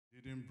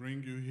didn't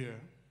bring you here.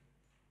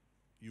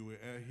 You were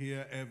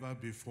here ever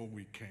before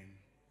we came.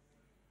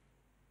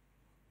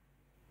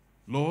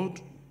 Lord,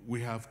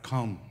 we have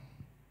come.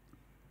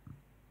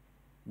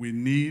 We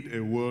need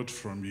a word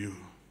from you.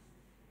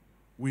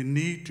 We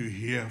need to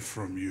hear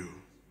from you.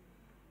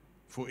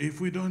 For if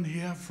we don't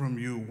hear from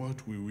you,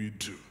 what will we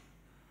do?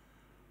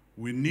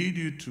 We need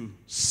you to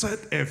set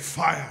a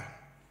fire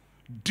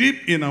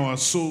deep in our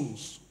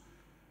souls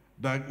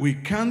that we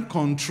can't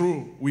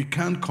control, we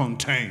can't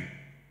contain.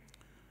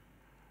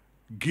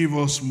 Give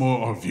us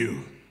more of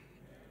you.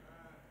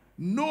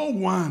 No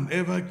one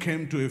ever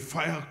came to a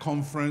fire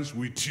conference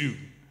with you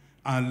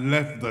and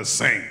left the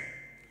same.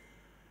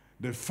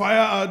 The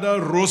fire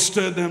either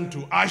roasted them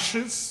to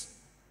ashes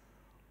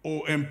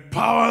or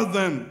empowered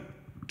them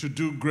to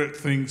do great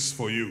things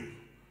for you.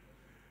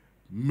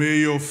 May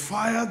your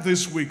fire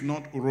this week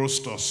not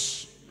roast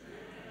us.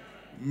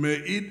 May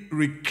it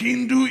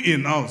rekindle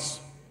in us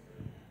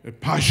a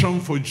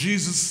passion for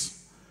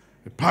Jesus,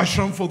 a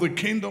passion for the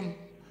kingdom,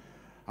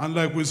 and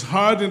like we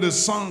heard in the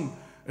song,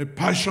 a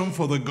passion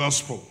for the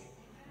gospel.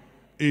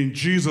 In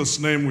Jesus'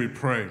 name we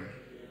pray.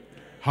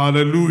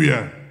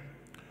 Hallelujah.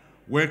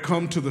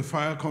 Welcome to the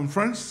fire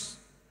conference.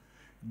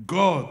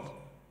 God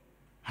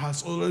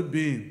has always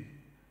been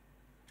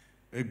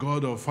a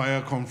God of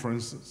fire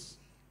conferences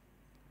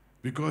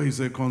because he's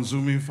a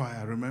consuming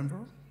fire,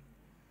 remember?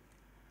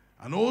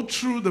 And all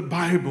through the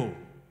Bible,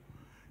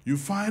 you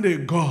find a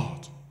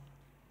God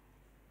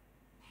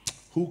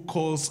who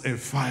calls a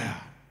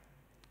fire,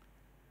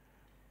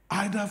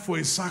 either for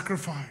a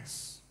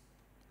sacrifice,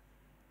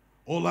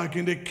 or like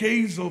in the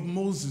case of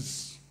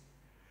Moses,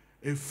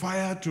 a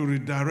fire to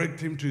redirect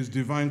him to his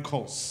divine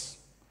course.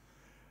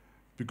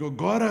 Because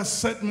God has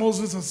set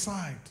Moses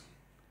aside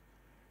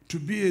to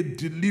be a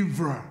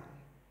deliverer,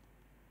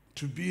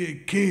 to be a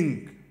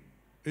king,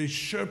 a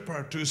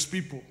shepherd to his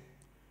people.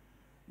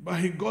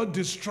 But he got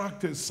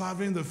distracted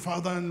serving the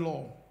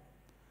father-in-law.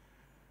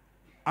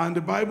 And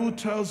the Bible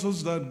tells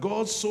us that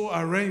God so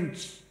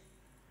arranged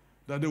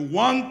that the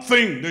one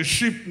thing the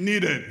sheep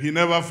needed, he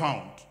never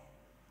found.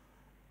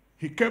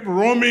 He kept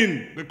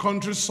roaming the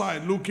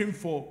countryside looking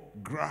for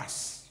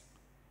grass.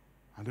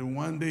 And then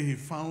one day he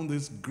found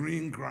this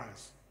green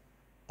grass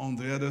on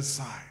the other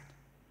side.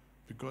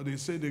 Because they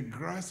say the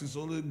grass is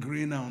always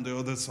greener on the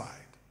other side.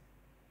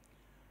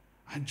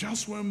 And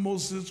just when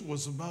Moses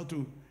was about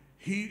to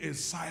heave a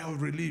sigh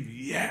of relief,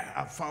 yeah,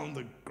 I found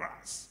the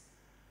grass.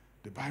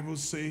 The Bible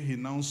says he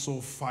now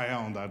saw fire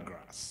on that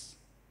grass.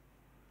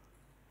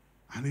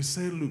 And he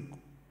said, look,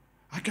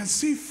 I can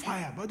see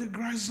fire, but the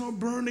grass is not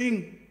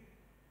burning.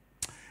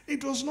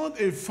 It was not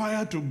a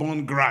fire to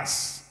burn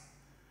grass.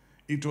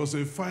 It was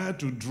a fire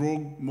to draw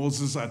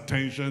Moses'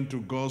 attention to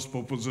God's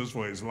purposes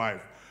for his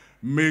life.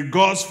 May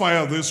God's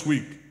fire this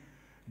week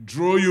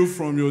draw you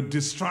from your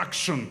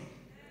distraction,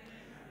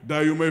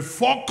 that you may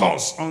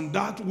focus on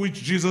that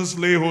which Jesus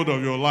lay hold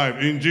of your life.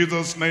 In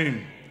Jesus'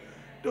 name.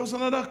 There was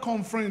another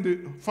conference, the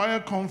fire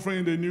conference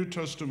in the New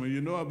Testament. You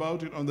know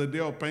about it on the day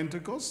of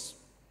Pentecost?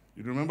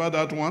 You remember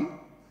that one?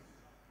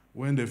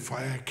 When the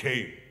fire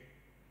came,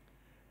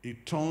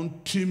 it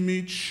turned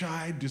timid,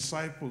 shy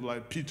disciples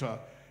like Peter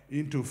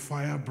into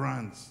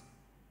firebrands.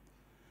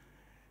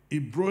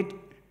 It brought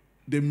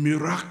the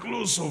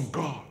miracles of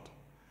God,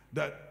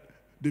 that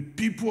the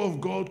people of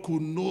God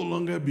could no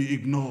longer be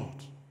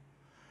ignored.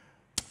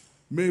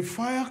 May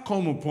fire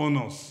come upon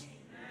us,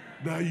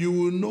 that you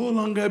will no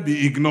longer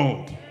be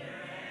ignored.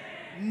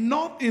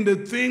 Not in the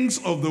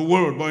things of the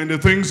world, but in the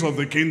things of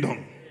the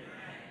kingdom.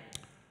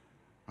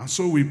 And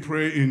so we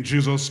pray in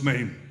Jesus'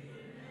 name.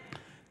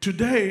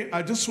 Today,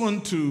 I just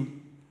want to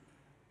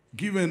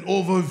give an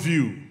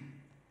overview.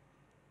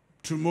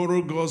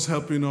 Tomorrow, God's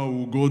helping us,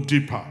 will go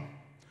deeper.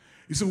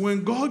 You see,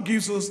 when God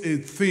gives us a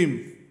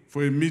theme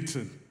for a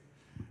meeting,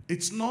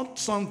 it's not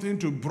something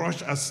to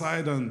brush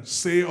aside and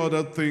say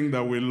other things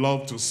that we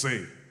love to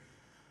say.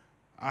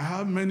 I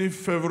have many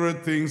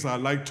favorite things I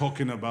like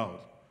talking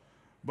about,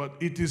 but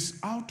it is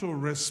out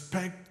of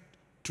respect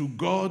to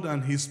God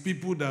and his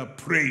people that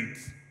prayed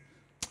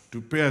to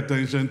pay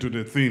attention to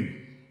the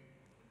theme.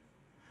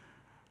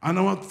 And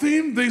our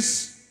theme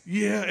this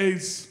year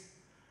is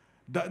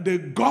that the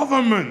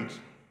government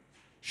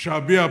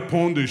shall be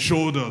upon the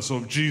shoulders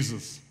of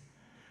Jesus.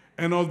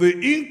 And of the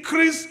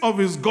increase of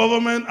his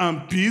government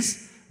and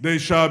peace, there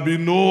shall be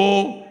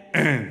no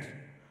end.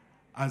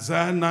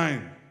 Isaiah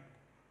 9,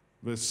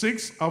 verse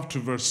 6 up to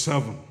verse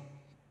 7.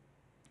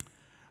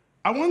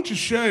 I want to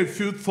share a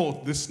few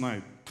thoughts this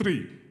night.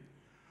 3.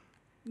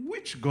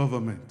 Which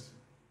government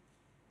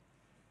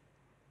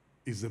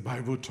is the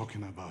Bible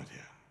talking about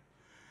here?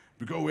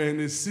 Because we're in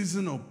a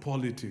season of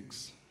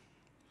politics.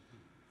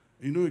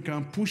 You know, you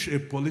can push a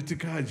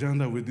political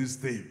agenda with this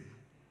theme.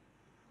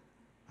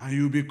 And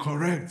you'll be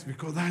correct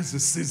because that's the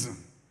season.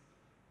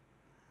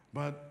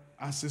 But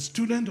as a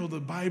student of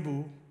the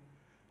Bible,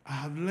 I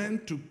have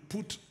learned to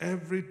put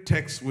every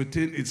text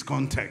within its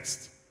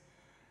context.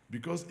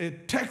 Because a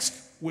text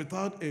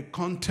without a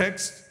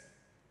context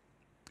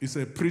is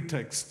a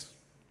pretext.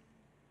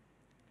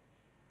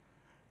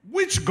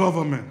 Which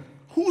government?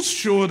 Whose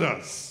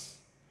shoulders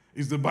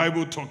is the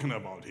Bible talking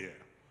about here?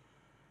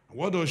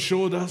 What does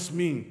shoulders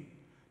mean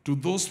to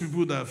those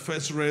people that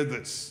first read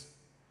this?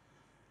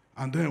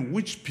 And then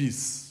which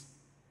piece?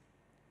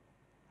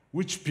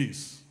 Which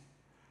piece?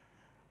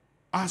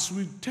 As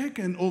we take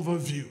an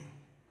overview,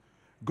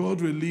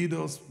 God will lead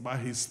us by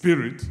his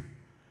Spirit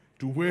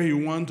to where he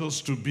wants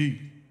us to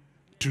be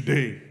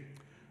today,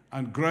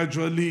 and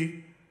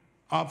gradually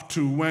up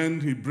to when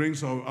he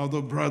brings our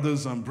other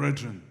brothers and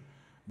brethren.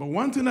 But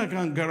one thing I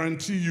can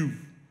guarantee you,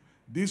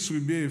 this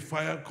will be a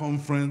fire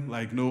conference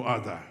like no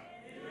other. Amen.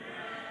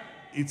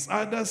 It's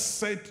either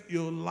set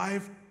your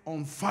life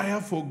on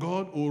fire for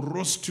God or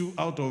roast you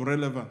out of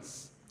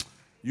relevance.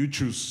 You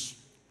choose.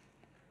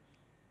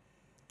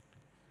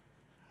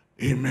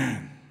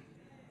 Amen.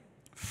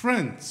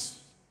 Friends,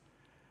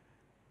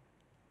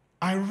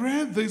 I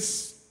read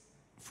this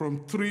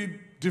from 3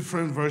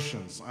 different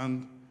versions,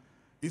 and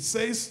it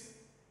says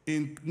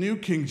in New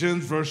King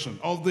James Version,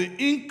 of the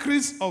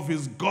increase of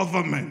his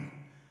government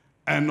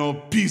and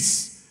of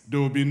peace there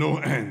will be no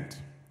end.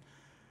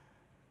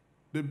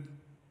 The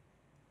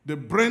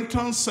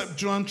Brenton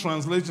Septuagint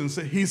translation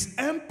says, his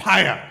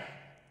empire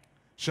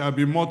shall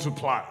be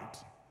multiplied,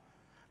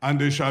 and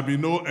there shall be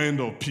no end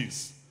of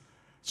peace.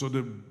 So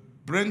the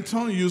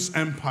Brenton used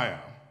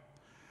empire.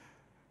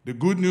 The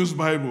Good News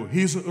Bible,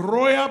 his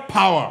royal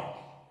power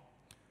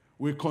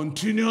will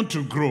continue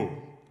to grow.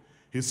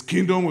 His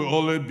kingdom will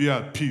always be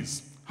at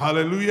peace.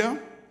 Hallelujah.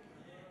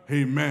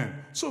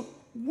 Amen. So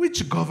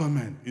which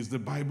government is the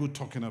Bible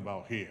talking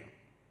about here?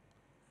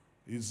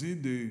 Is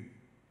it the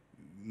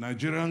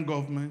Nigerian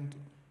government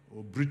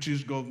or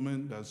British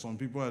government that some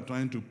people are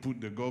trying to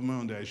put the government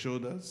on their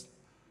shoulders?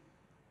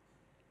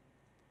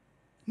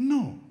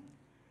 No.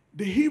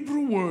 The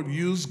Hebrew word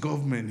used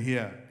government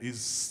here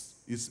is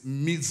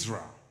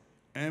Mizrah.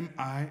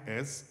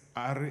 M-I-S-R-A-H.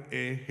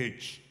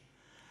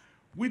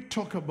 We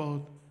talk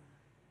about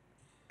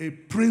a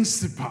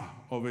principal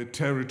of a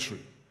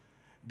territory.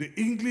 The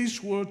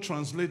English word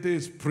translated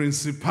is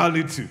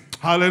principality.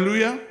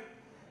 Hallelujah.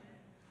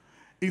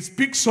 It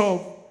speaks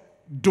of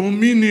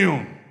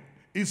dominion.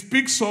 It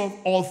speaks of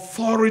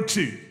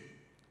authority.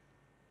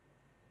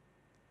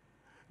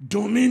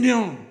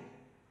 Dominion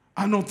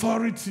and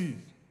authority.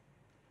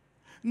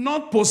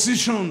 Not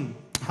position.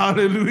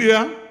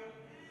 Hallelujah.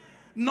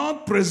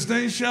 Not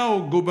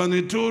presidential or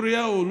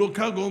gubernatorial or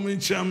local government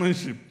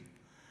chairmanship.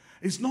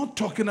 It's not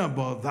talking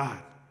about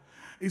that.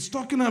 It's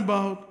talking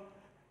about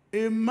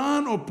a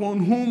man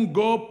upon whom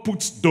God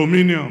puts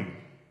dominion,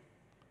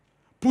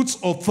 puts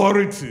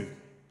authority,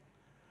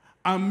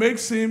 and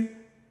makes him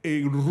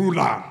a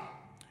ruler.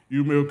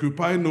 You may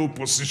occupy no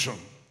position.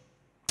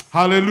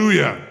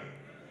 Hallelujah.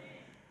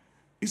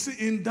 You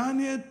see, in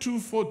Daniel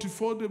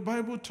 2:44, the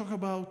Bible talks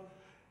about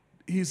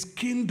his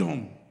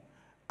kingdom.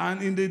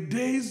 And in the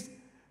days,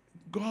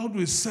 God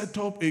will set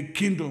up a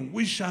kingdom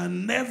which shall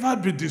never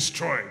be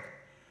destroyed.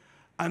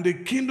 And the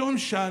kingdom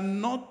shall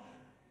not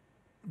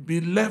be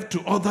left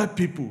to other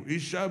people. It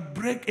shall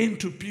break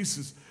into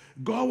pieces.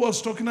 God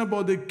was talking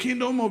about the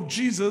kingdom of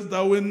Jesus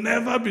that will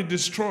never be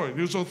destroyed.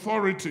 His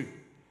authority.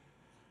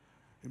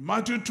 In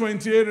Matthew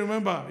 28,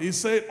 remember, he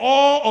said,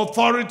 all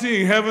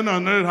authority in heaven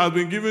and earth has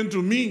been given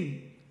to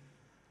me.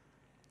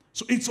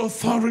 So it's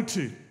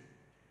authority.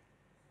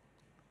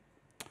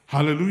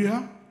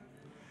 Hallelujah.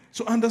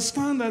 So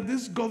understand that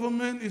this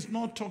government is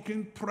not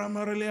talking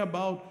primarily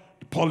about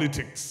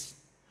politics.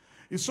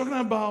 It's talking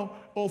about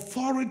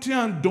authority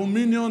and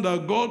dominion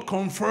that God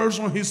confers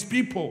on his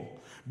people.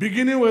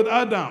 Beginning with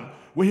Adam.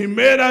 When he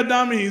made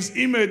Adam in his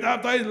image,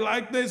 after his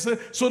likeness,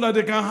 so that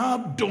they can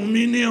have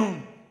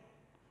dominion.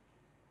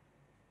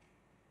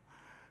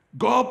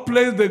 God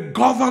placed the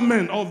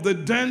government of the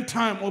then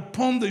time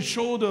upon the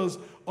shoulders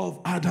of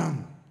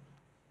Adam.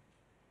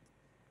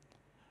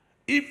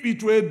 If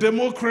it were a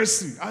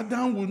democracy,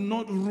 Adam would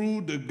not rule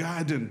the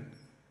garden.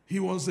 He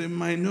was a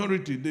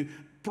minority.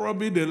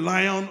 Probably the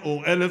lion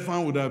or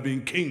elephant would have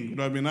been king, would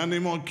have been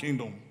animal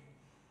kingdom.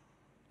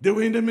 They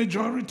were in the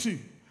majority.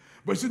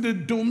 But see, the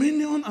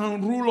dominion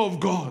and rule of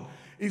God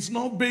is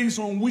not based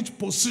on which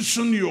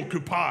position you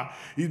occupy.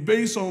 It's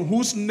based on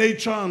whose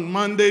nature and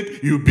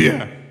mandate you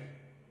bear.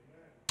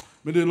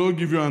 May the Lord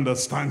give you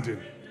understanding.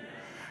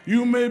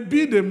 You may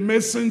be the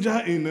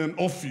messenger in an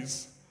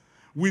office.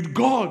 With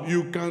God,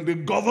 the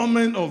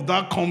government of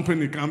that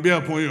company can be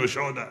upon your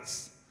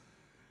shoulders.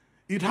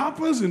 It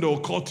happens in the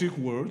occultic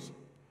world.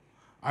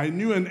 I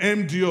knew an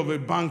MD of a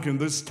bank in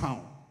this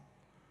town.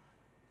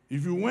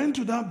 If you went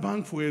to that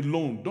bank for a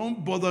loan,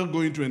 don't bother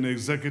going to an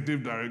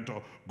executive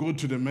director. Go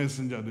to the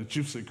messenger, the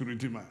chief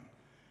security man.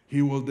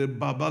 He was the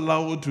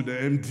babalawo to the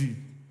MD.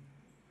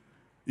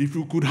 If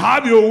you could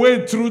have your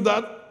way through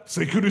that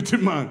security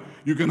man,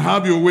 you can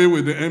have your way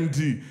with the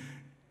MD.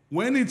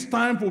 When it's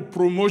time for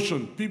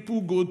promotion, people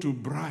go to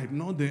bribe,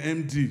 not the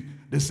MD,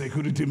 the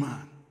security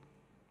man.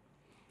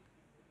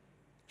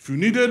 If you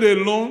needed a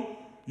loan,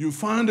 you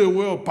found a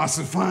way of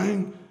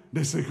pacifying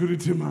the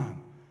security man.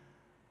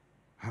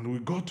 And we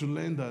got to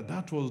learn that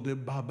that was the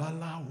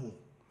babalawo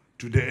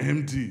to the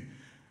MD.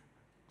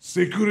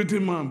 security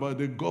man, but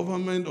the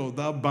government of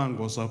that bank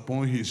was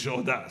upon his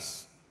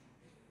shoulders.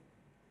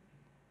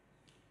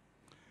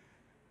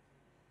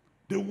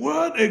 The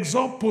word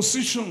exalt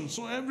position.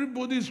 So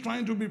everybody is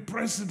trying to be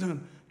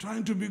president,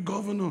 trying to be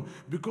governor,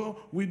 because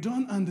we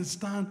don't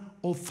understand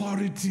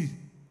authority.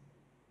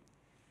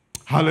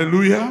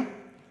 Hallelujah.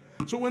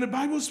 So when the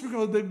Bible speaks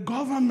of the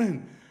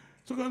government,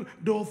 so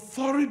the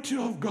authority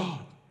of God,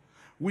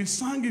 we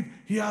sang it,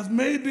 he has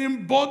made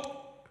him both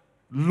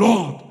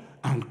Lord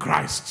and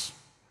Christ.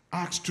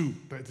 Acts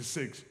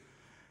 2:36.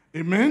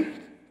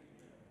 Amen?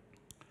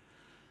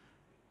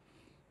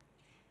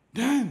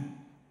 Then,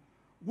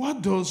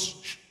 what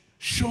does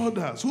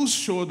shoulders? Whose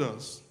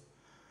shoulders?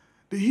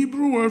 The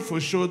Hebrew word for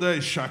shoulder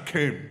is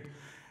shakem.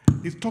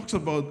 It talks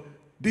about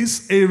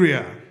this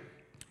area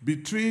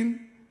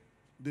between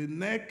the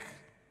neck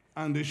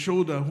and the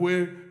shoulder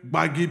where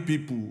baggy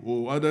people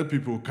or other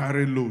people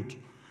carry load.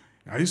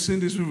 Are you seeing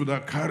these people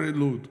that carry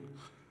load?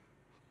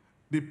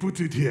 They put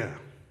it here.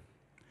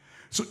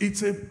 So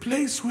it's a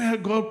place where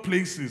God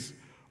places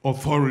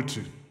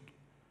authority.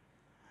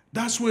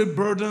 That's where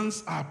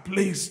burdens are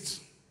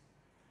placed.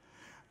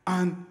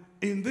 And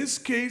in this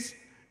case,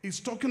 it's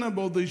talking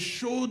about the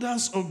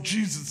shoulders of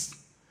Jesus.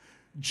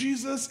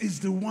 Jesus is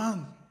the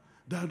one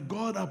that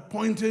God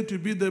appointed to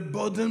be the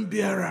burden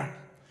bearer.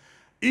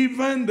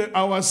 Even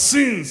our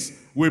sins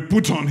were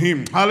put on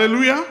him.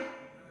 Hallelujah.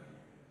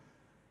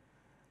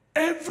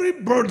 Every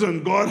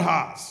burden God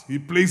has, he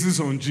places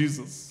on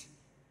Jesus.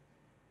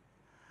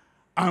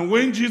 And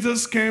when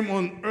Jesus came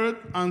on earth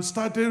and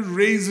started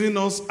raising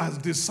us as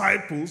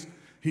disciples,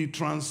 he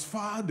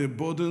transferred the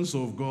burdens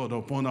of God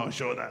upon our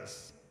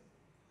shoulders.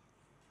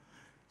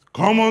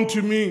 Come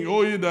unto me,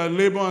 all ye that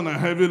labor and are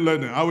heavy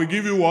laden. I will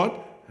give you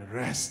what?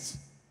 Rest.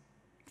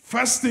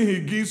 First thing he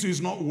gives you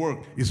is not work,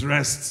 it's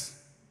rest.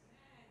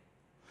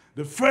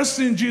 The first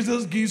thing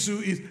Jesus gives you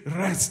is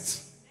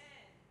rest.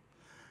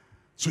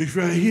 So if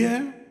you are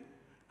here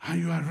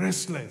and you are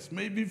restless,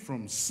 maybe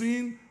from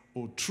sin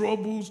or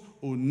troubles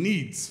or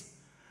needs,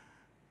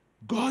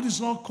 God is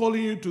not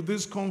calling you to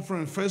this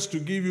conference first to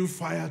give you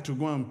fire to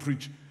go and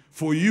preach.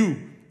 For you,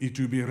 it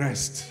will be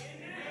rest.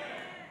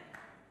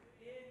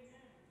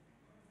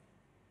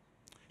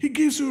 He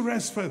gives you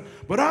rest first.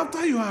 But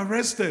after you are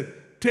rested,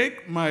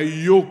 take my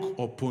yoke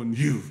upon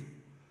you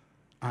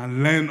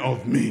and learn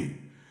of me.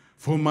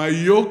 For my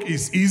yoke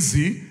is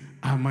easy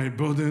and my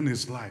burden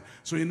is light.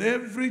 So in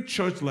every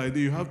church like that,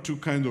 you have two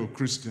kinds of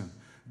Christians.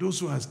 Those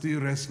who are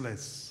still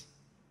restless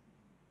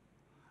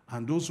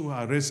and those who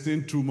are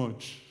resting too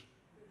much.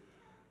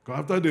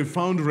 Because after they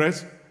found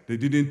rest, they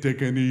didn't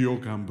take any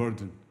yoke and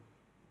burden.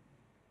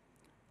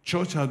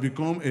 Church has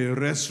become a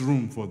rest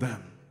room for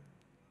them.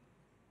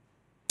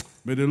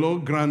 May the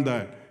Lord grant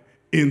that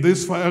in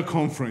this fire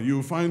conference, you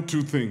will find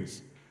two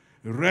things.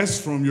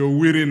 Rest from your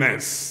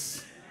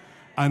weariness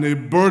and a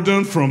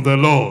burden from the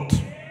Lord.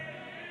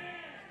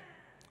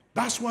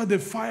 That's why the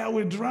fire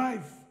will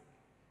drive.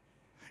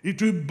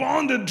 It will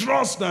burn the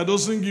dross that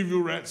doesn't give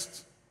you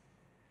rest.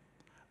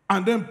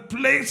 And then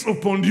place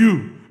upon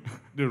you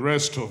the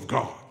rest of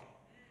God.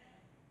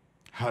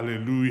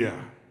 Hallelujah.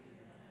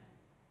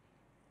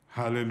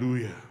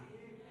 Hallelujah.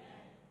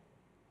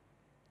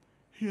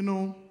 You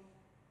know,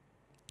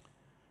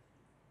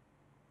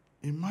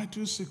 in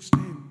Matthew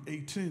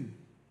 16:18,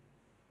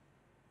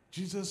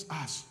 Jesus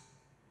asked,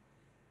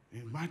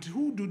 in Matthew,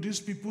 who do these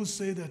people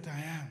say that I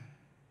am?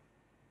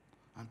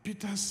 And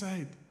Peter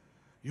said,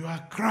 you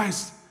are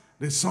Christ,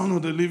 the Son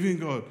of the living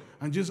God.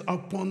 And just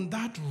upon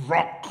that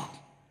rock,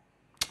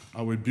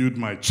 I will build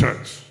my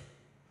church.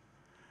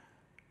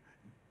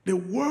 The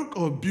work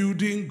of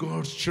building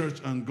God's church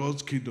and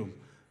God's kingdom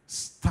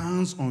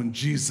stands on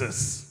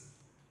Jesus.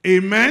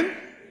 Amen? Amen.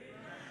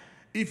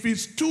 If it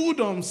stood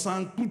on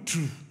Sam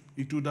Kputu,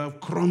 it would have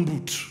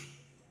crumbled.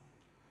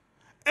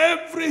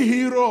 Every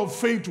hero of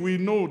faith we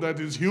know that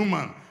is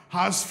human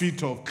has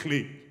feet of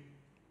clay.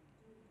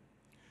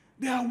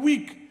 They are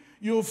weak.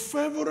 Your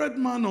favorite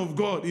man of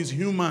God is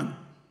human.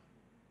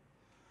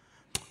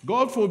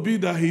 God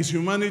forbid that his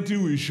humanity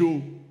will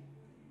show.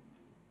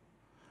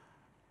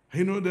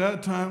 You know,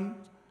 that time,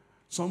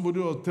 somebody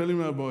was telling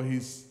me about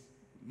his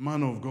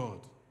man of God.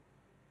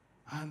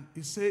 And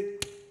he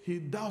said, he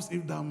doubts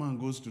if that man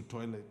goes to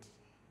toilet.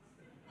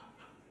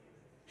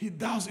 He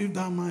doubts if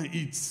that man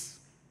eats.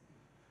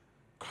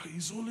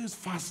 He's always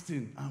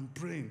fasting and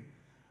praying.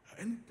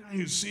 Anytime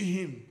you see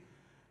him,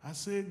 I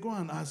say, go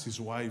and ask his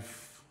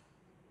wife.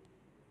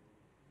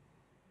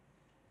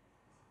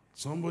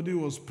 Somebody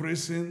was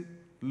praising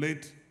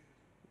late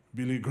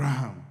Billy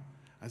Graham.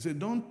 I said,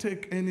 don't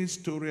take any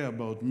story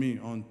about me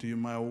until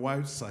my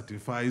wife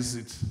certifies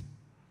it.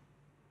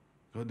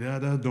 Because the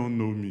others don't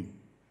know me.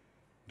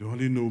 They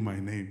only know my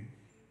name.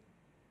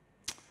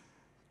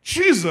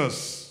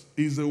 Jesus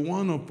is the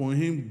one upon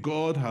him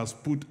God has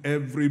put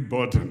every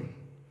burden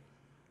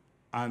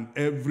and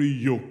every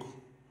yoke.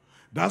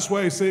 That's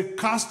why he said,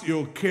 cast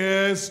your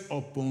cares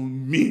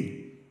upon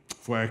me,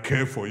 for I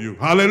care for you.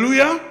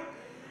 Hallelujah.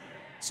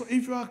 So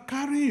if you are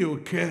carrying your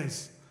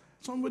cares,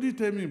 Somebody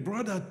tell me,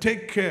 brother,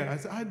 take care. I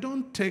said, I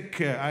don't take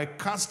care. I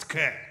cast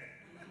care.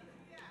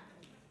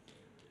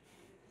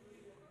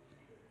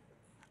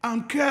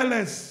 I'm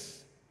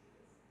careless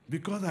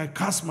because I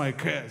cast my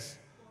cares,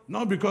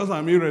 not because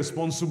I'm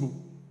irresponsible.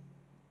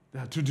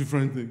 There are two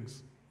different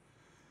things.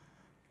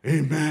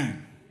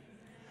 Amen.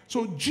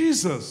 So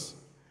Jesus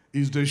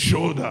is the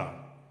shoulder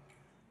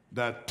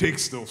that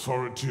takes the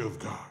authority of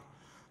God.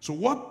 So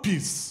what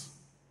peace?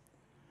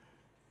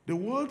 The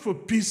word for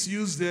peace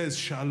used there is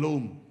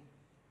shalom.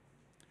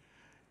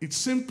 It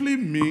simply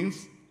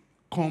means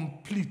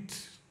complete,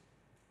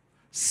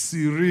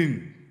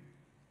 serene,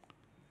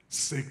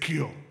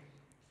 secure.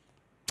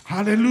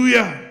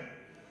 Hallelujah.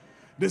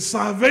 The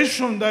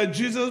salvation that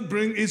Jesus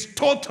brings is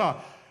total.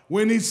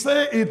 When he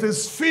says it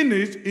is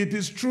finished, it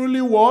is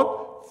truly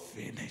what?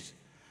 Finished.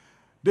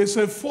 There's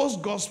a false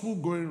gospel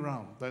going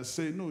around that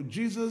say, no,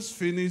 Jesus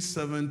finished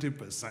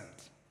 70%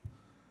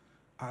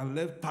 and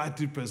left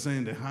 30%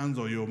 in the hands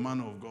of your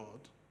man of God.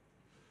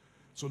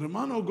 So the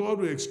man of God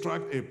will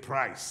extract a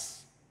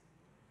price.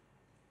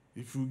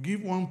 If you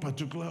give one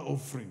particular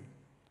offering,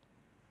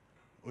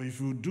 or if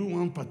you do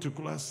one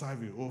particular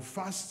service, or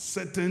fast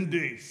certain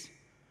days,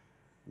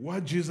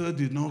 what Jesus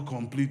did not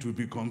complete will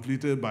be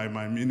completed by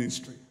my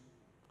ministry.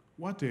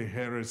 What a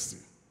heresy.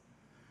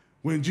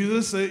 When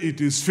Jesus said it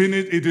is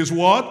finished, it is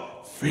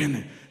what?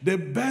 Finished. The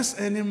best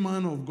any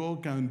man of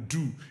God can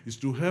do is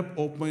to help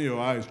open your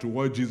eyes to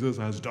what Jesus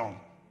has done.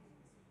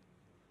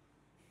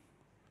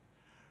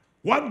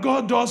 What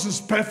God does is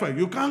perfect.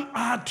 You can't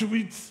add to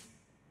it.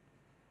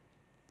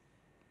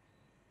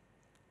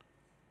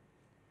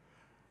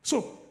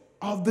 So,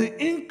 of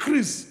the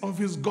increase of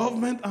his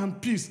government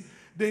and peace,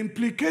 the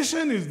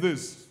implication is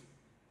this.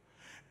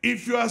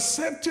 If you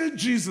accepted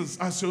Jesus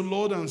as your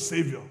Lord and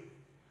Savior,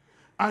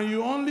 and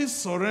you only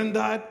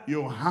surrendered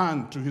your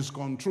hand to his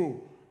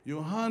control,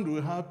 your hand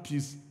will have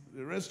peace.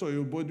 The rest of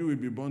your body will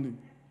be burning.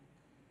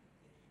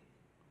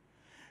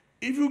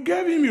 If you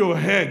gave him your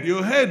head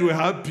will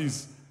have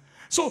peace.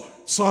 So,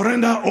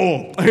 surrender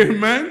all.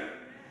 Amen?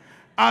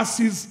 As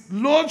his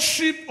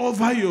lordship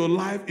over your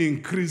life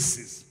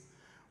increases,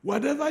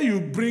 whatever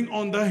you bring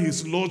under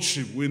his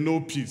lordship will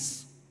know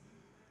peace.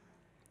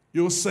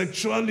 Your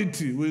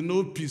sexuality will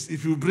know peace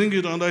if you bring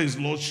it under his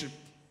lordship.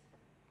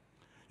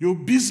 Your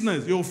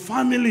business, your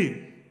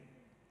family,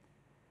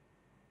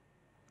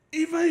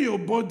 even your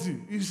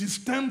body is his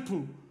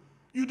temple.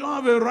 You don't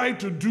have a right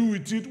to do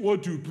with it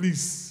what you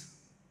please.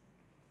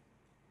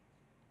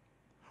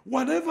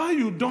 Whatever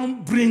you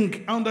don't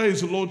bring under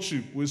his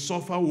lordship will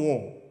suffer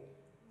war.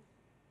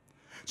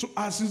 So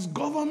as his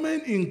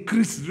government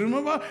increases,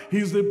 remember,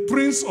 he's the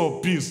Prince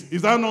of Peace.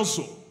 Is that not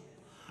so?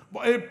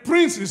 But a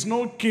prince is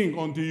not king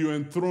until you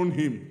enthrone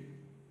him.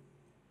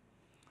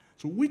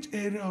 So which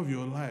area of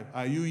your life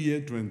are you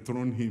here to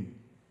enthrone him?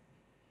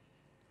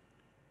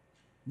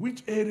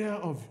 Which area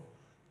of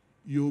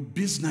your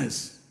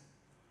business?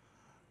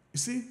 You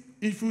see,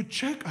 if you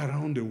check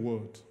around the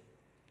world,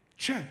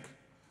 check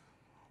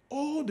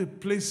all the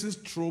places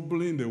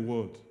troubling the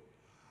world,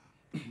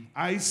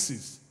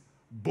 ISIS,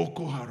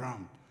 Boko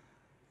Haram,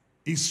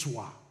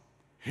 ISWA,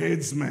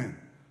 headsmen,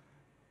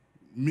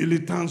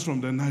 militants from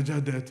the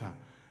Niger Delta,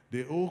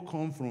 they all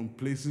come from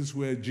places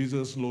where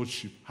Jesus'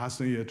 lordship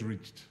hasn't yet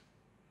reached.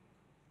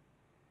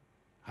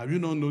 Have you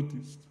not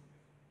noticed?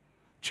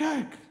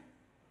 Check.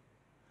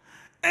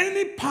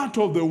 Any part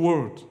of the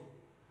world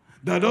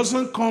that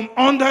doesn't come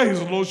under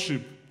his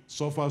lordship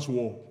suffers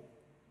war.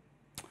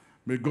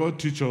 May God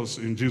teach us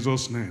in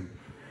Jesus' name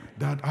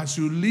that as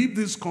you leave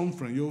this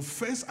conference, your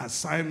first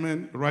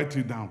assignment, write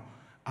it down.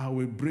 I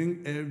will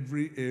bring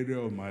every area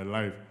of my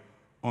life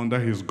under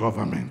his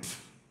government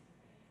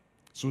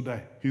so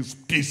that his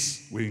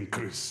peace will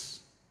increase.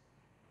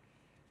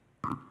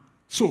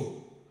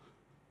 So,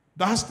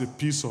 that's the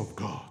peace of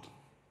God.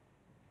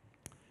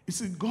 You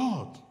see,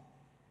 God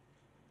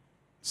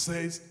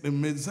says the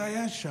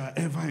Messiah shall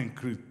ever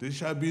increase. There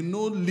shall be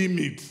no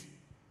limit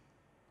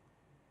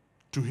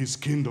to his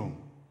kingdom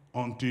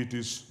until it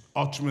is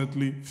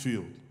ultimately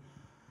filled.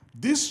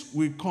 This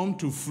will come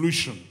to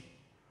fruition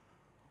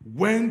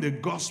when the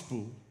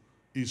gospel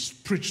is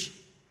preached.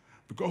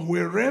 Because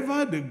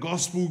wherever the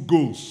gospel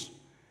goes,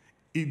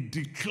 it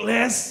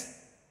declares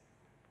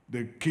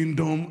the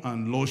kingdom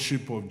and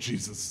lordship of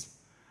Jesus.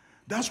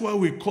 That's why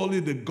we call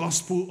it the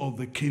gospel of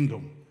the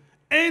kingdom.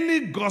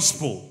 Any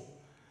gospel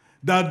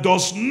that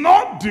does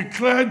not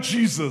declare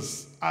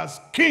Jesus as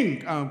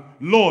King and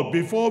Lord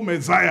before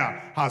Messiah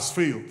has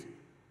failed.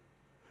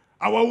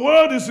 Our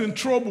world is in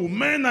trouble.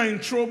 Men are in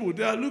trouble.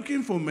 They are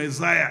looking for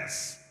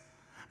messiahs.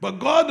 But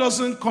God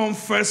doesn't come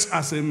first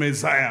as a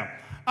Messiah.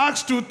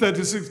 Acts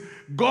 2:36,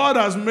 God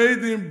has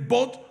made him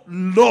both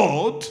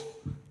Lord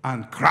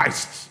and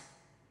Christ.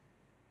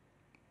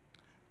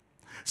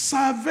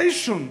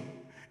 Salvation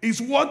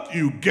is what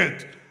you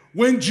get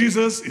when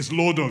Jesus is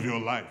Lord of your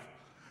life.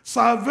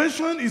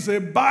 Salvation is a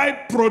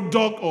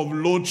byproduct of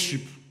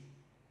lordship.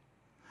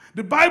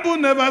 The Bible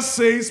never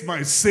says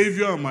my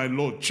Savior and my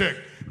Lord. Check.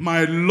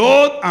 My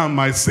Lord and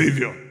my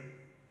Savior.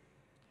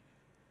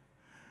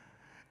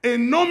 A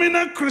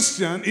nominal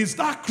Christian is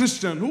that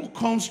Christian who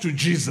comes to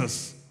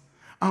Jesus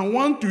and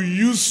wants to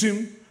use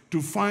him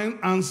to find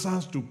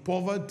answers to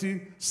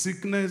poverty,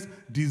 sickness,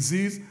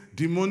 disease,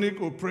 demonic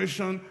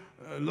oppression,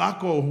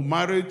 lack of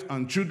marriage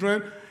and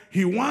children.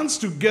 He wants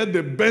to get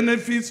the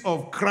benefits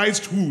of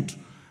Christhood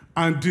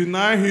and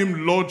deny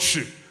him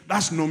lordship.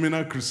 That's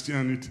nominal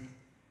Christianity.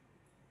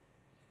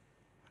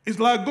 It's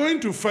like going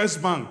to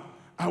First Bank.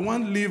 I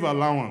want leave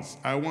allowance.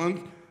 I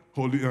want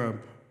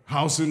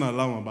housing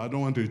allowance, but I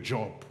don't want a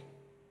job.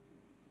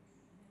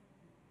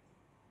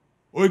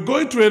 Or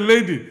going to a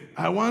lady.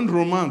 I want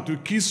romance, to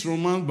kiss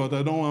romance, but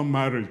I don't want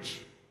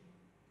marriage.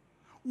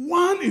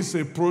 One is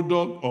a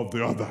product of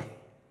the other.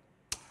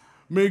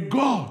 May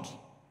God,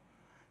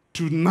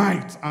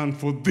 tonight and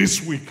for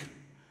this week,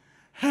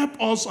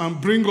 help us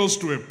and bring us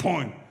to a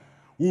point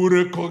we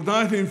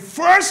recognize him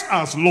first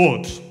as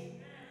Lord.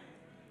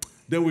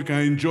 Then we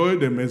can enjoy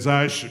the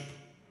Messiahship.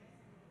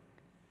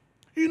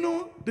 You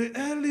know, the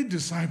early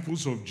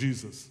disciples of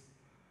Jesus,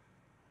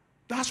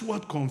 that's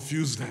what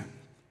confused them.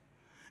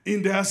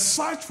 In their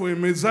search for a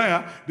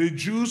Messiah, the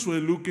Jews were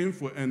looking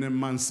for an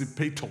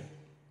emancipator.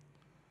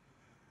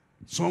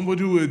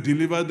 Somebody who will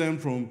deliver them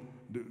from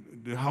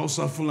the house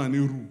of Fulani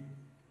rule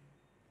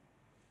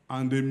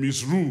and the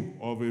misrule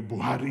of a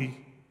Buhari.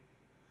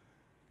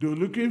 They were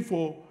looking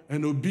for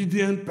an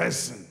obedient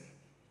person.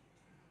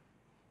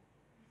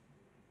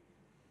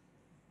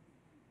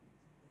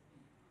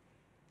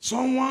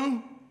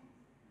 Someone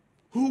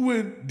who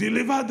will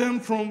deliver them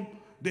from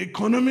the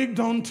economic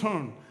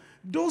downturn.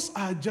 Those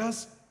are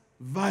just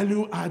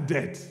value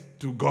added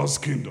to God's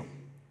kingdom.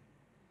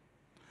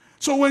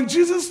 So when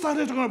Jesus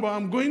started talking about,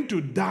 I'm going to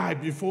die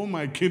before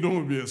my kingdom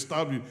will be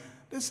established,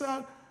 they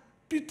said,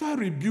 Peter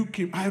rebuked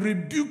him. I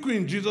rebuke you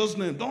in Jesus'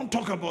 name. Don't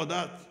talk about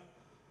that.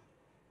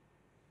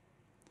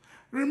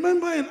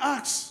 Remember in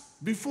Acts,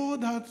 before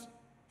that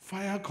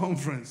fire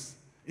conference,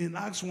 in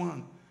Acts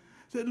 1,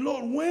 said,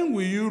 Lord, when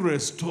will you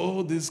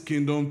restore this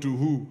kingdom to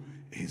who?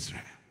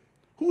 Israel.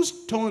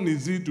 Whose turn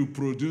is it to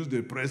produce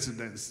the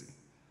presidency?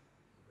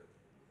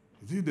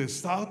 Is it the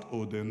south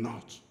or the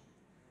north?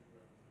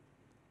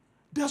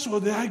 That's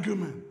what the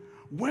argument.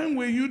 When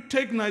will you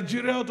take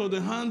Nigeria out of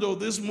the hand of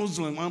this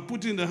Muslim and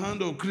put in the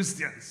hand of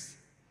Christians?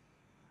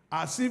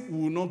 As if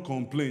we will not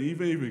complain,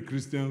 even if a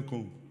Christian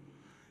comes.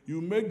 You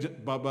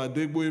make Baba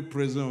Degboe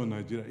president of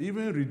Nigeria,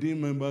 even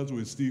redeemed members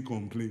will still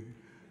complain.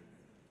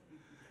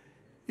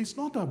 It's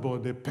not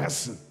about the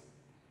person.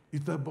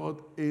 It's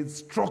about a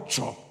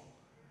structure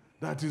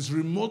that is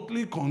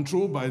remotely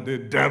controlled by the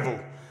devil.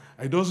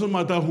 It doesn't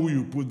matter who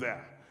you put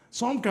there.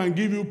 Some can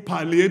give you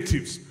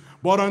palliatives,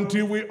 but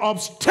until we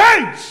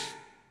upstage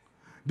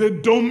the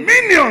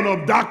dominion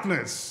of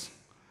darkness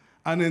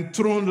and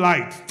enthrone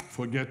light,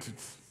 forget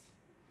it.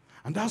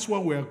 And that's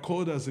what we are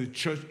called as a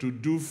church to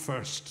do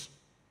first.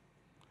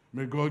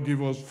 May God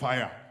give us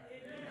fire.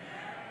 Amen.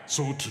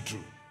 So to do.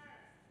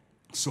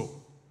 So,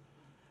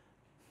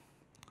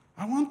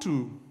 I want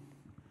to,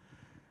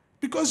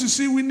 because you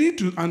see, we need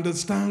to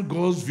understand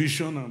God's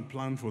vision and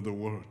plan for the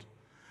world.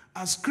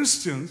 As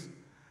Christians,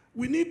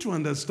 we need to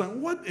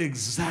understand what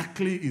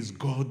exactly is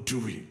God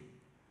doing.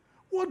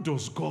 What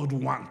does God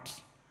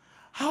want?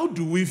 How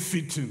do we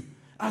fit in?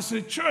 As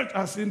a church,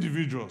 as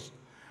individuals.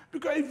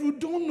 Because if you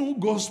don't know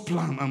God's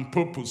plan and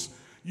purpose,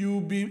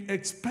 you'll be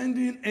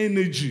expending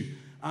energy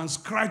and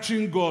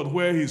scratching God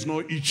where he's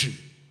not itching.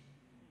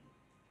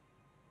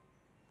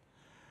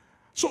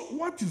 So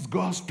what is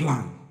God's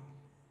plan?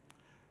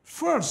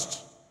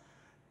 First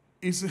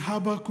is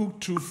Habakkuk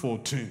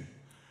 2:14.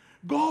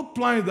 God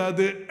planned that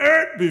the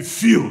earth be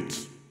filled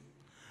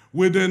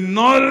with the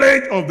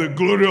knowledge of the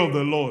glory of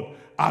the Lord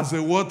as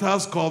the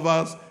waters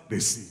covers the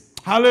sea.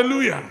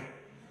 Hallelujah.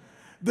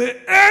 The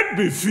earth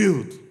be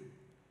filled.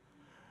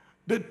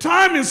 The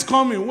time is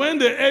coming when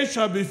the earth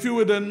shall be filled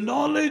with the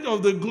knowledge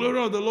of the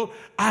glory of the Lord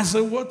as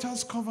the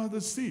waters cover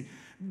the sea.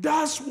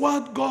 That's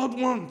what God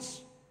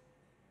wants.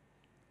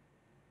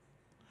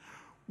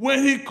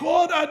 When he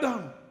called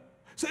Adam,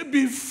 say,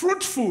 be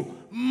fruitful,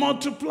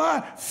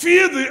 multiply,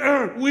 fill the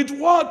earth with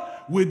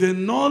what? With the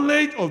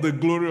knowledge of the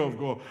glory of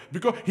God.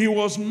 Because he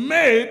was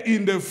made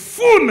in the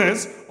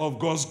fullness of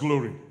God's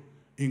glory.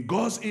 In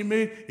God's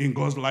image, in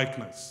God's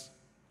likeness.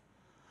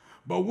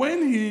 But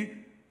when he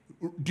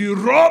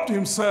derobbed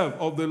himself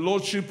of the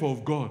lordship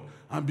of God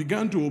and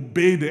began to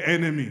obey the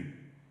enemy,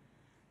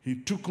 he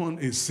took on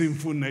a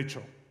sinful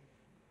nature.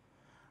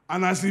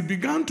 And as he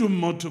began to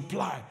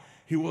multiply,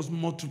 he was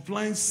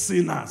multiplying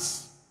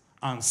sinners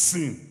and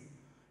sin,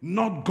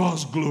 not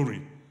God's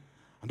glory.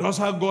 And that's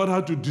how God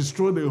had to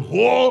destroy the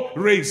whole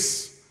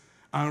race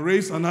and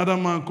raise another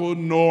man called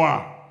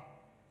Noah.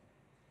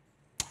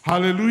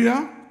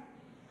 Hallelujah.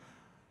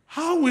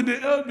 How will the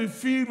earth be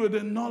filled with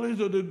the knowledge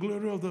of the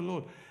glory of the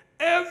Lord?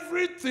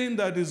 Everything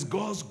that is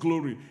God's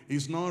glory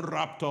is not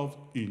wrapped up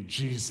in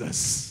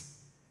Jesus.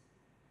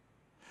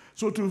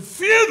 So to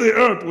fill the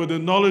earth with the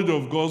knowledge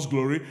of God's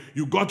glory,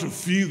 you got to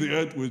fill the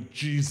earth with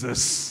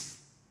Jesus.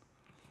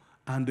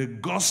 And the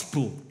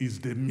gospel is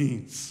the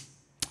means.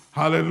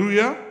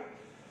 Hallelujah.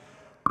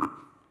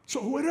 So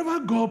wherever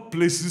God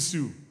places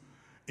you,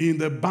 in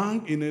the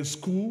bank, in a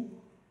school,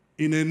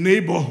 in a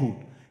neighborhood,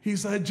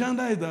 his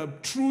agenda is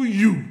that through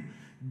you,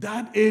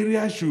 that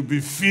area should be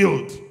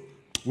filled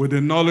with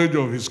the knowledge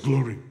of his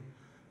glory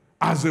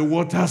as the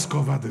waters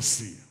cover the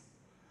sea.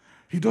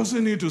 He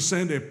doesn't need to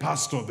send a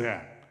pastor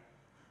there.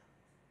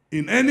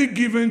 In any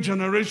given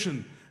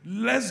generation,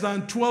 less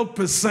than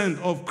 12%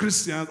 of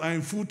Christians are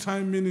in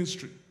full-time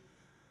ministry.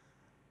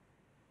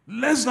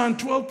 Less than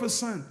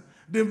 12%.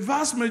 The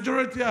vast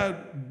majority are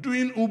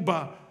doing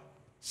Uber,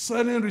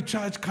 selling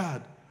recharge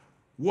card,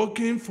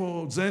 working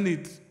for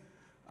Zenith,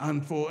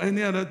 and for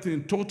any other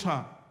thing,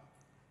 Total,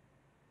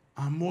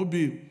 and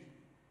Mobile,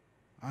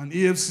 and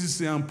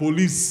EFCC, and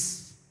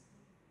police.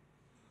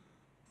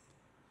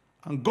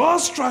 And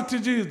God's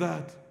strategy is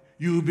that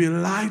you will be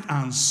light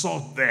and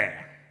salt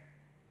there.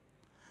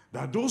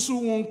 That those who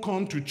won't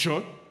come to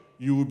church,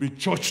 you will be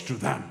church to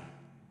them.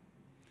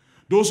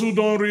 Those who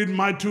don't read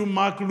Matthew,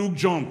 Mark, Luke,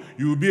 John,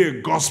 you will be a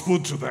gospel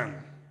to them.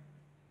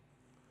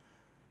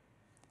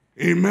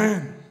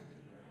 Amen.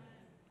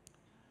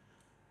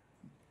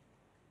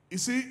 You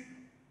see,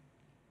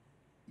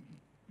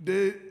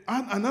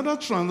 another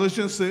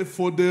translation says,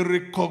 for the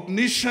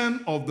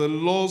recognition of the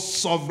Lord's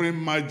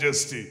sovereign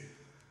majesty,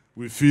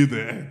 we fill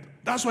the earth.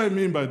 That's what I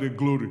mean by the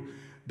glory.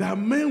 That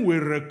men will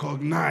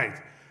recognize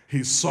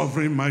his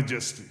sovereign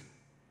majesty.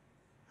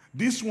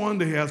 This one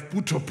that he has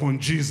put upon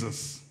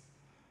Jesus,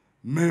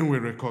 men will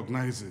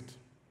recognize it.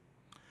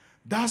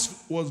 That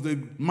was the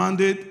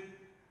mandate,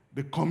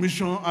 the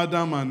commission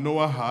Adam and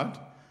Noah had.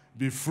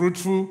 Be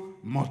fruitful,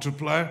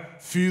 multiply,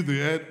 fill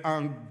the earth,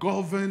 and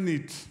govern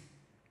it.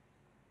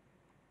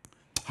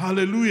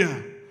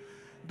 Hallelujah.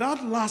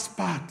 That last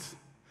part,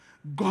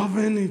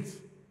 govern it,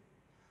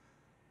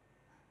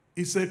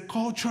 is a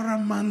cultural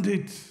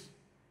mandate.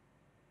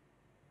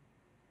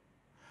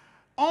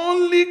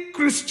 Only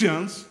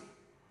Christians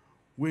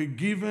were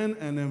given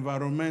an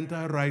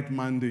environmental right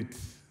mandate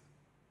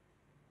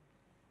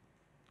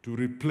to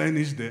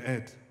replenish the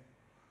earth.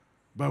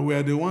 But we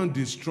are the one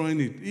destroying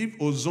it. If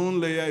ozone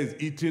layer is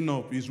eaten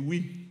up, it's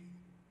we.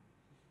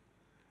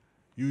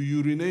 You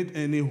urinate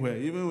anywhere,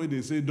 even when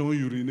they say don't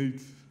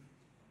urinate.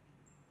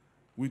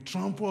 We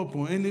trample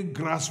upon any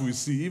grass we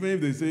see, even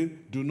if they say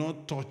do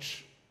not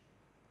touch.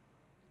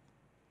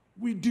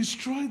 We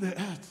destroy the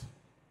earth.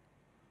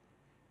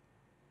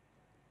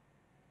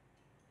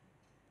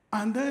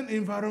 And then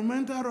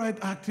environmental rights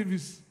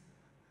activists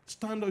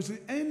stand up and say,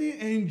 any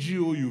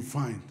NGO you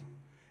find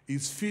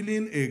is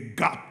filling a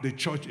gap the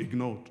church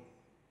ignored.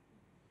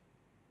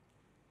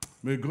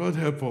 May God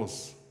help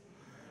us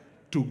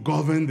to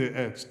govern the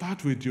earth.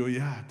 Start with your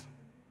yard.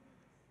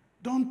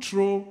 Don't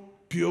throw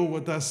pure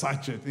water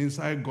sachet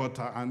inside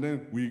gutter and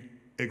then we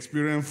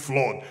experience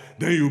flood.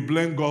 Then you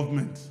blame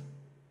government.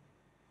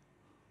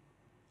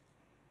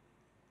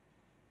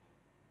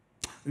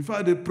 In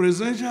fact, the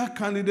presidential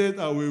candidate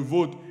I will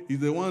vote is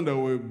the one that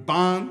will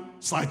ban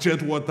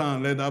sachet water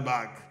and leather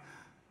bag.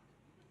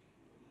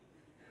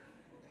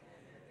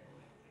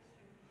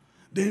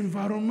 The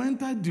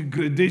environmental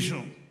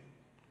degradation,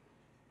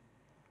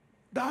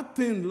 that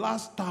thing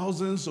lasts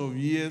thousands of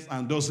years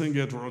and doesn't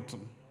get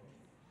rotten.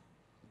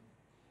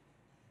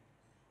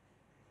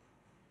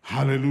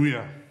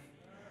 Hallelujah.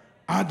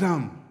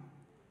 Adam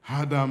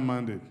had that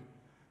mandate.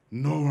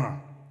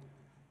 Noah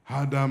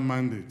had that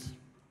mandate.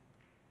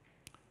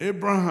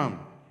 Abraham,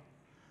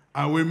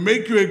 I will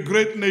make you a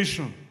great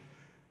nation.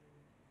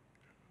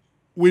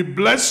 We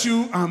bless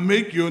you and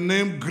make your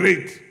name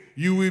great.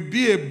 You will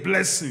be a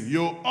blessing.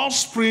 Your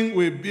offspring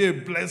will be a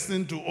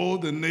blessing to all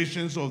the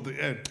nations of the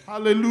earth.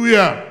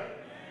 Hallelujah.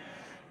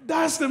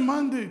 That's the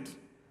mandate.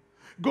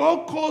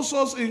 God calls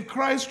us in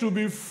Christ to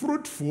be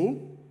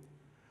fruitful,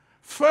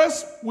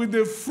 first with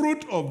the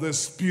fruit of the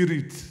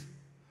Spirit.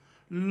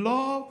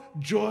 Love,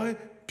 joy,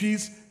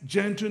 peace,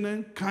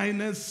 gentleness,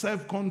 kindness,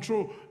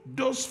 self-control.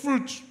 Those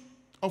fruits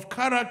of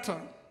character.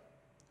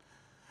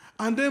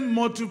 And then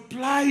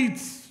multiply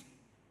it.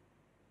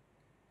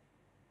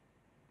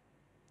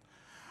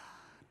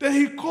 Then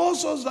he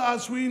calls us that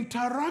as we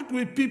interact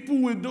with people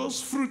with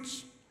those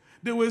fruits,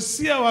 they will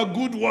see our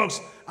good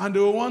works and they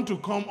will want to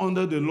come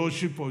under the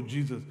lordship of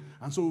Jesus.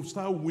 And so we'll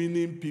start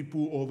winning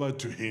people over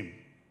to him.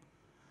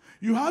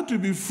 You have to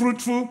be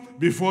fruitful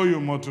before you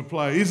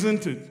multiply,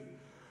 isn't it?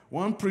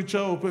 One preacher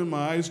opened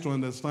my eyes to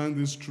understand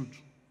this truth.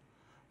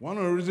 One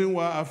of the reasons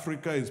why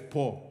Africa is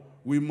poor,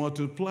 we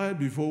multiply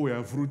before we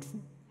are fruitful.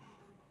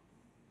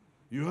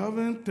 You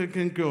haven't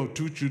taken care of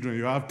 2 children,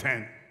 you have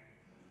 10.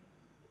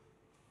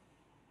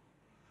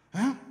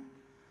 Huh?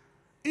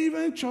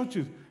 Even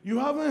churches, you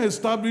haven't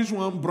established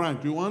 1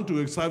 branch, you want to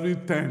establish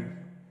 10.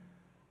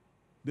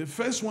 The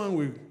first one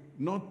will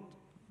not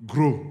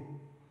grow.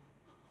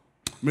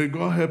 May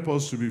God help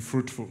us to be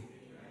fruitful.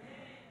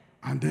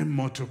 And then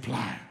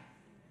multiply.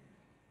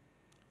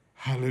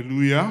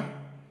 Hallelujah.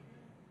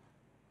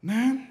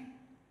 Then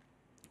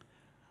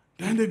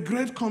the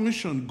Great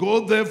Commission,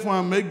 go therefore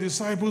and make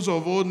disciples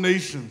of all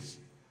nations.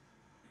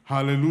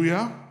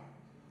 Hallelujah.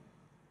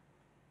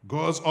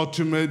 God's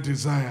ultimate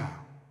desire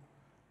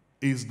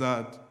is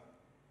that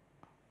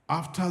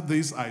After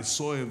this, I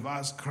saw a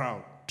vast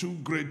crowd, too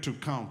great to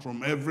count,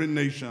 from every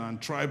nation and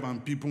tribe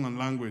and people and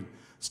language,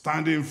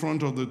 standing in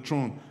front of the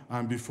throne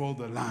and before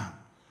the Lamb.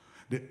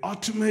 The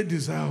ultimate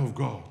desire of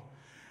God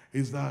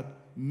is that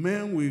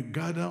men will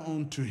gather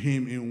unto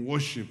him in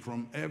worship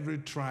from every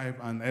tribe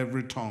and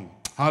every tongue.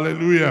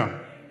 Hallelujah.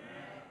 Amen.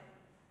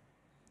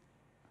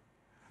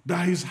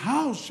 That his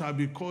house shall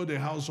be called a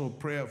house of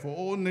prayer for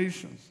all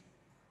nations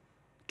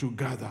to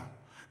gather.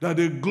 That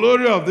the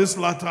glory of this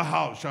latter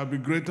house shall be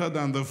greater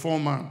than the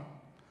former.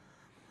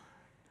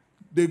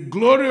 The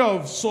glory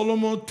of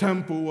Solomon's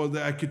temple was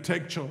the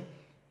architecture,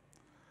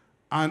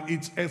 and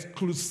its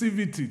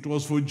exclusivity, it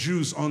was for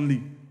Jews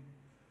only.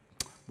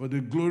 But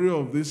the glory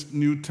of this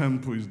new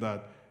temple is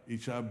that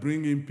it shall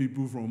bring in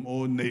people from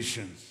all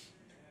nations.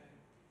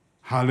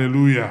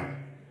 Hallelujah.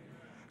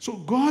 So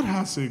God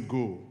has a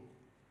goal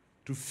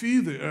to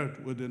fill the earth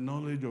with the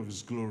knowledge of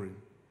his glory.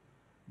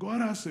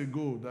 God has a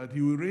goal that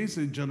he will raise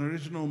a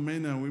generation of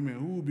men and women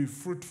who will be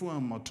fruitful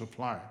and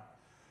multiply.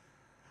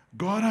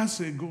 God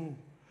has a goal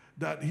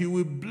that he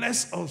will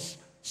bless us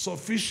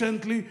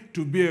sufficiently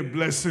to be a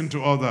blessing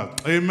to others.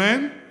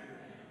 Amen?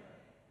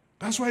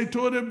 That's why he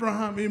told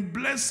Abraham, in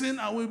blessing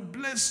I will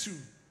bless you.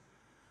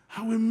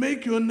 I will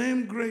make your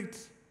name great.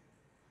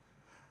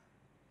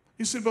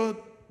 You see,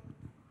 but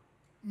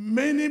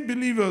many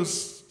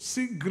believers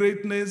seek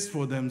greatness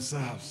for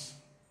themselves.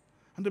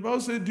 And the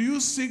Bible says, do you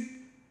seek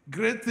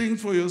great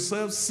things for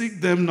yourself? Seek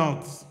them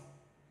not.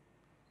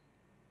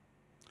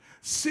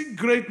 Seek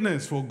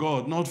greatness for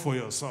God, not for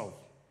yourself.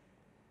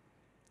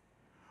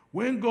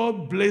 When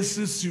God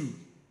blesses you,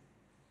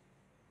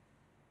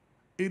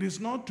 it is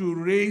not to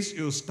raise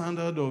your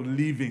standard of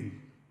living.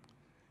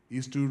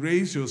 It's to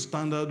raise your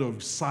standard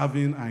of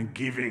serving and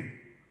giving.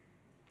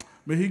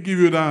 May he give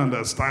you that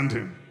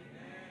understanding.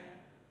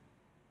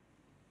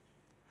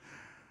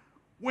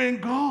 When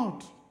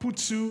God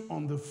puts you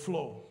on the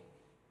floor,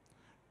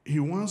 he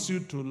wants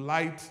you to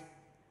light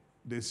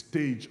the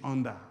stage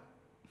under.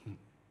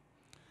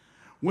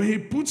 When he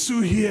puts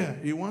you here,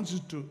 he wants you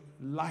to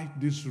light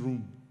this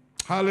room.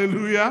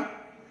 Hallelujah.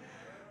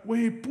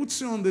 When he puts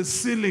you on the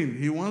ceiling,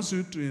 he wants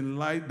you to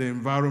enlighten the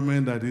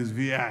environment that is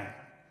VI.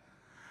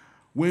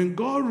 When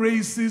God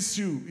raises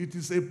you, it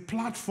is a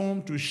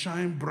platform to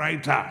shine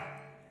brighter.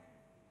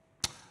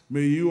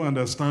 May you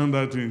understand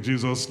that in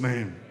Jesus'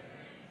 name.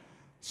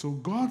 So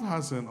God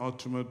has an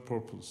ultimate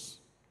purpose.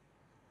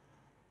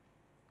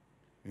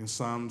 In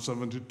Psalm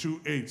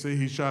 72:8, say,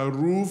 he shall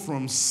rule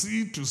from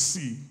sea to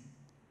sea,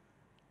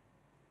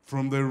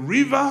 from the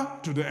river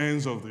to the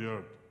ends of the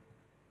earth.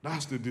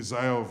 That's the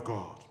desire of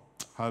God.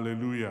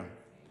 Hallelujah.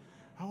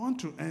 I want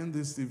to end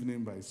this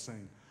evening by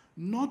saying,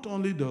 not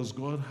only does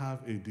God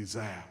have a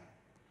desire,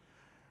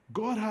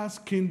 God has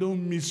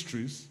kingdom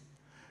mysteries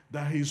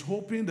that he's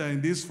hoping that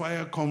in this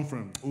fire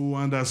conference we will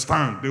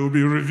understand. They will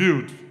be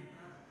revealed.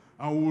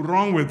 And we will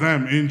run with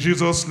them in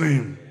Jesus'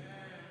 name.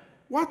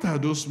 What are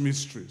those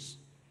mysteries?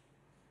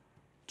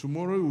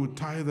 Tomorrow we will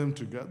tie them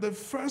together. The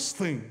first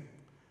thing,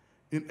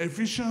 in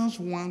Ephesians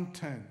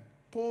 1:10,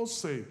 Paul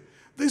said,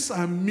 these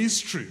are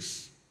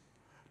mysteries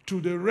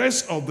to the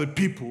rest of the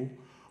people,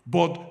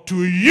 but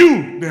to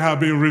you they have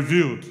been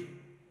revealed.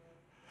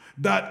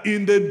 That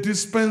in the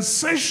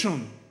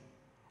dispensation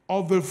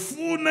of the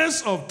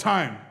fullness of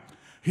time,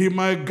 he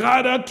might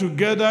gather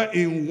together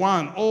in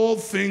one all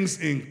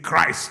things in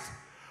Christ,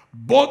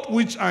 both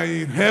which are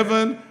in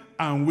heaven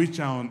and which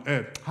are on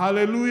earth.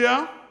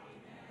 Hallelujah.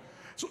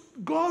 So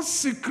God's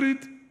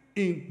secret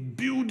in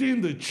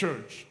building the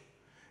church,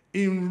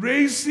 in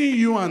raising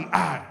you and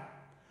I,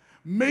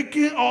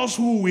 making us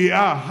who we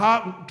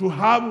are, to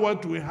have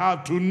what we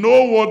have, to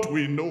know what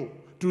we know,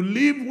 to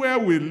live where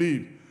we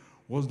live,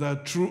 was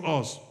that through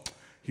us,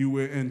 he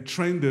will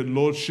entrain the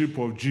lordship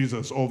of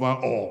Jesus over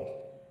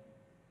all.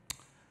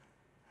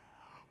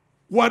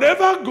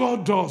 Whatever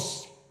God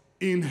does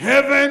in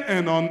heaven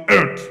and on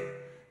earth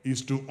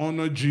is to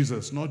honor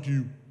Jesus, not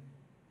you.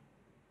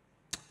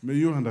 May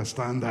you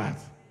understand that.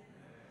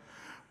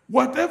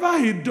 Whatever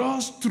he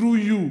does through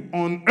you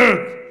on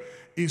earth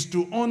is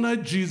to honor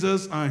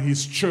Jesus and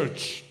his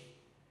church.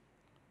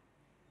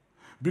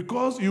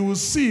 Because you will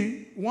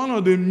see one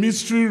of the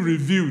mysteries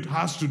revealed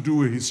has to do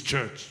with his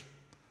church.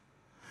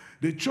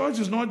 The church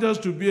is not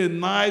just to be a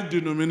nice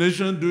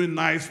denomination doing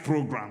nice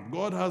program.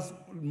 God has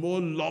more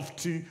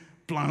lofty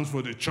plans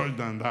for the church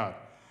than that.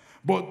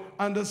 But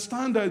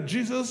understand that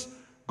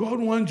God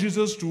wants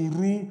Jesus to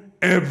rule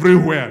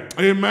everywhere.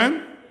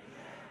 Amen?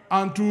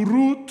 And to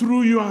rule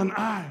through you and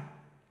I.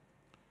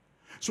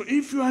 So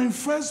if you are in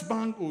First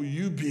Bank or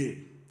UBA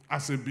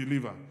as a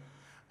believer,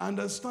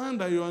 understand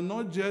that you are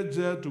not just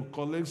there to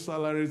collect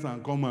salaries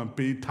and come and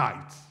pay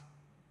tithes.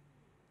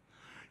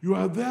 You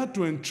are there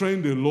to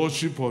entrain the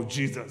lordship of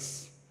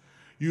Jesus.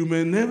 You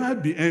may never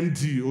be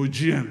MD or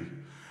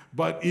GM,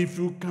 but if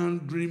you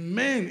can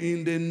remain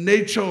in the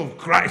nature of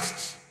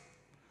Christ,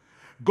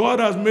 God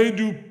has made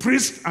you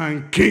priest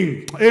and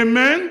king.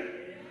 Amen?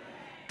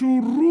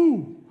 To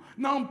rule.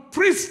 Now,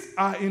 priests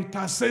are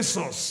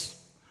intercessors.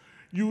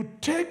 You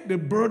take the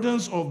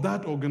burdens of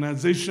that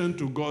organization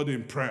to God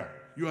in prayer.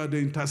 You are the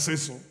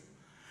intercessor.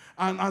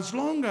 And as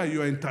long as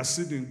you are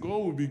interceding, God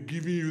will be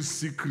giving you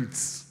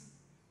secrets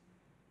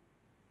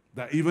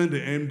that even the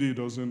MD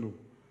doesn't know.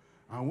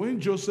 And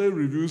when Joseph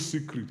revealed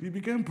secret, he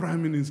became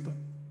prime minister.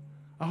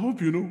 I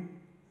hope you know.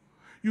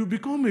 You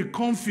become a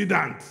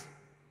confidant.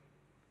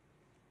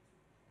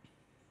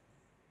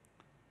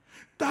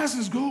 That's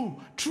his goal.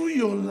 Through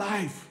your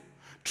life,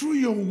 through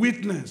your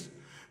witness,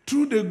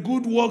 through the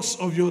good works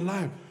of your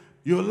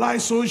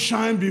light so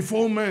shine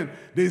before men.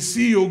 They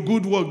see your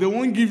good work. They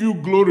won't give you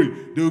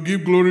glory. They will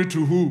give glory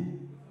to who?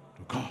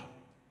 To God.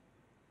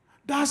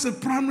 That's the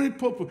primary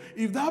purpose.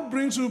 If that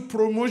brings you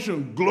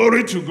promotion,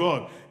 glory to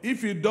God.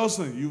 If it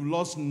doesn't, you've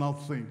lost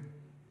nothing.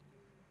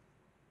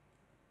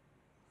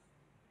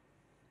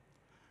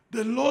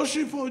 The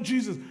Lordship of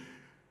Jesus.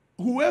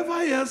 Whoever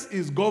else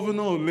is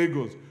governor of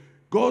Lagos,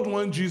 God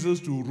wants Jesus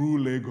to rule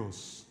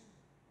Lagos.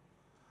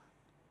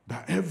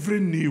 That every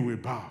knee will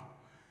bow.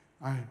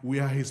 We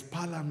are his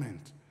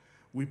parliament.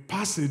 We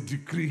pass a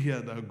decree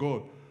here that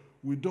God,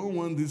 we don't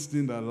want this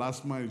thing that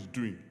last man is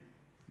doing.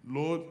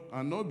 Lord,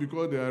 and not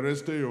because they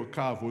arrested your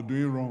car for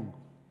doing wrong,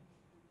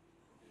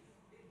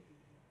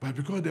 but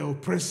because they're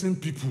oppressing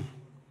people.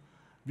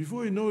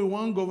 Before you know it,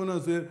 one governor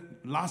said,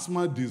 last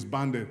man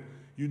disbanded.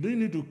 You don't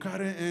need to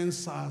carry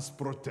NSAS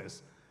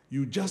protest.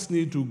 You just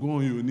need to go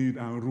on your knees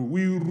and rule.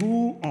 We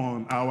rule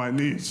on our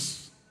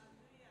knees.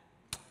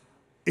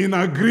 In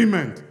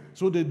agreement.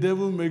 So the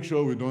devil makes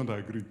sure we don't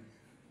agree.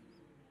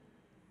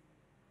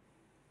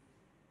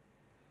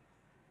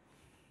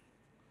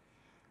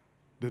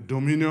 The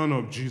dominion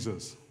of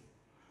Jesus.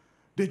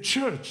 The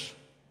church,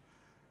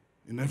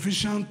 in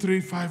Ephesians 3,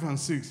 5, and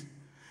 6,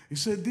 he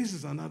said, this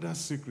is another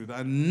secret.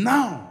 And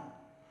now,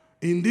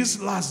 in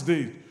this last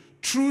day,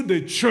 through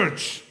the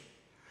church,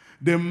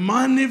 the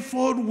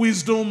manifold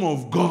wisdom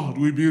of God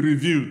will be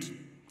revealed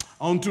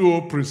unto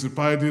all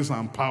principalities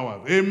and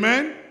powers.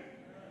 Amen?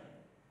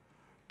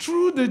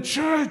 Through the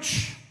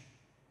church,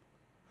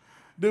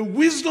 the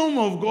wisdom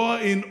of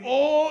God in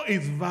all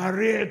its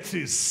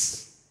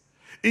varieties,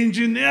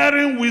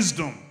 engineering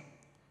wisdom,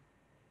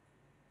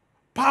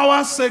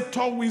 power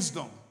sector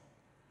wisdom,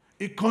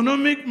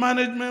 economic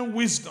management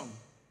wisdom,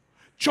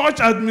 church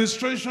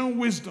administration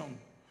wisdom,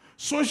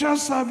 social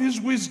service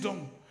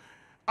wisdom,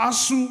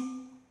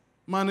 ASU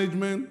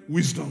management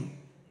wisdom,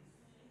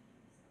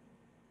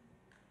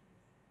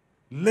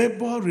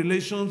 labor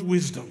relations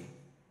wisdom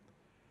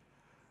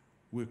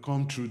will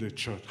come through the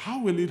church.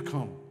 How will it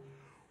come?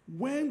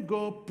 When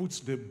God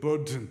puts the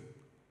burden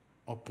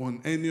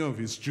upon any of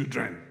his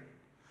children,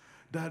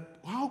 that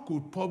how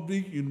could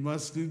public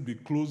universities be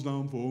closed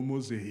down for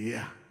almost a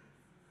year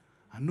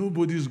and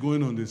nobody's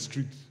going on the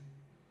street?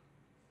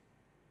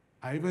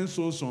 I even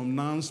saw some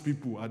NANS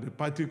people at the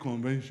party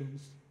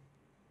conventions.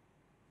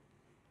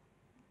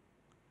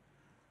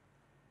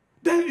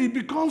 Then it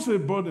becomes a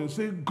burden.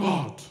 Say,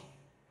 God,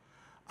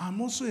 I'm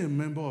also a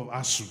member of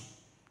ASU.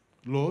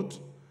 Lord,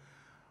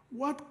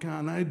 what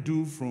can I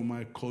do from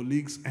my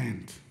colleagues'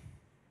 end?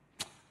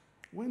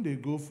 When they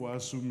go for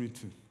ASU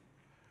meeting,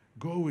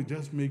 God will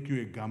just make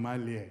you a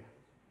Gamaliel.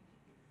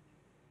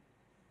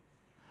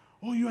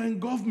 Or you are in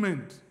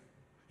government.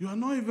 You are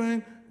not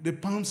even the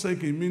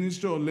PAMSEC in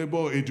Ministry of Labor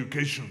or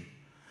Education.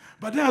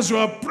 But then as you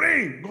are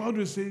praying, God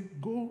will say,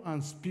 go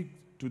and speak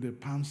to the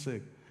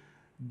PAMSEC.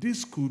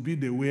 This could be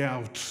the way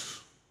out.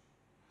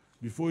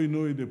 Before you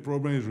know it, the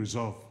problem is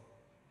resolved.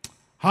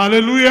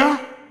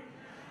 Hallelujah.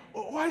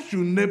 Why should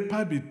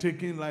NEPA be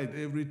taking light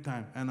every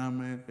time? And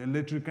I'm an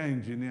electrical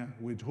engineer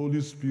with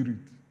Holy Spirit.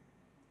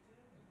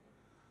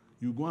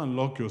 You go and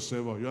lock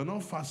yourself up. You are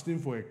not fasting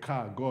for a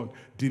car. God,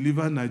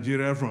 deliver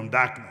Nigeria from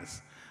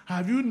darkness.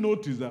 Have you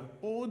noticed that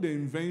all the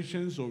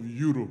inventions of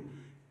Europe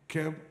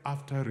came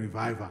after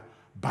revival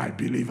by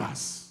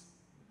believers?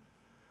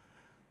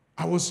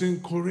 I was in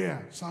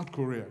Korea, South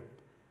Korea,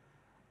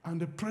 and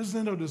the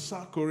president of the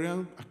South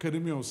Korean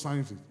Academy of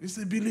Sciences is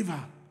a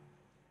believer.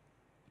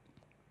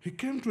 He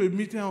came to a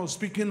meeting, I was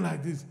speaking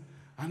like this,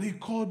 and he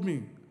called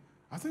me.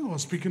 I think I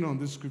was speaking on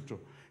this scripture.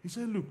 He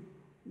said, look,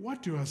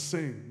 what you are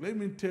saying, let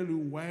me tell you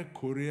why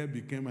Korea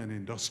became an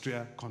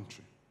industrial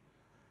country.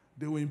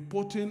 They were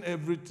importing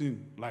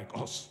everything like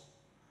us.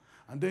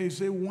 And then he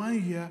said,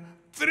 1 year,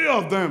 3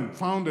 of them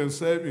found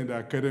themselves in the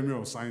Academy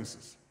of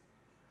Sciences.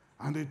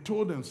 And they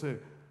told them,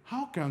 said,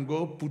 how can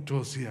God put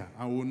us here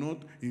and will not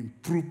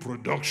improve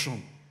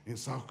production in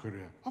South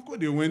Korea? Of course,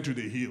 they went to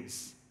the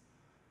hills.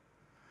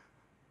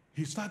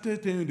 He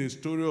started telling the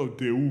story of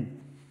Daewoo,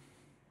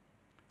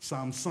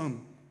 Samsung,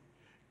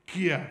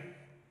 Kia,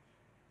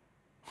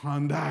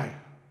 Hyundai.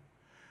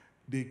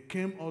 They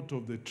came out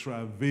of the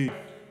travail.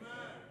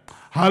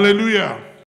 Hallelujah.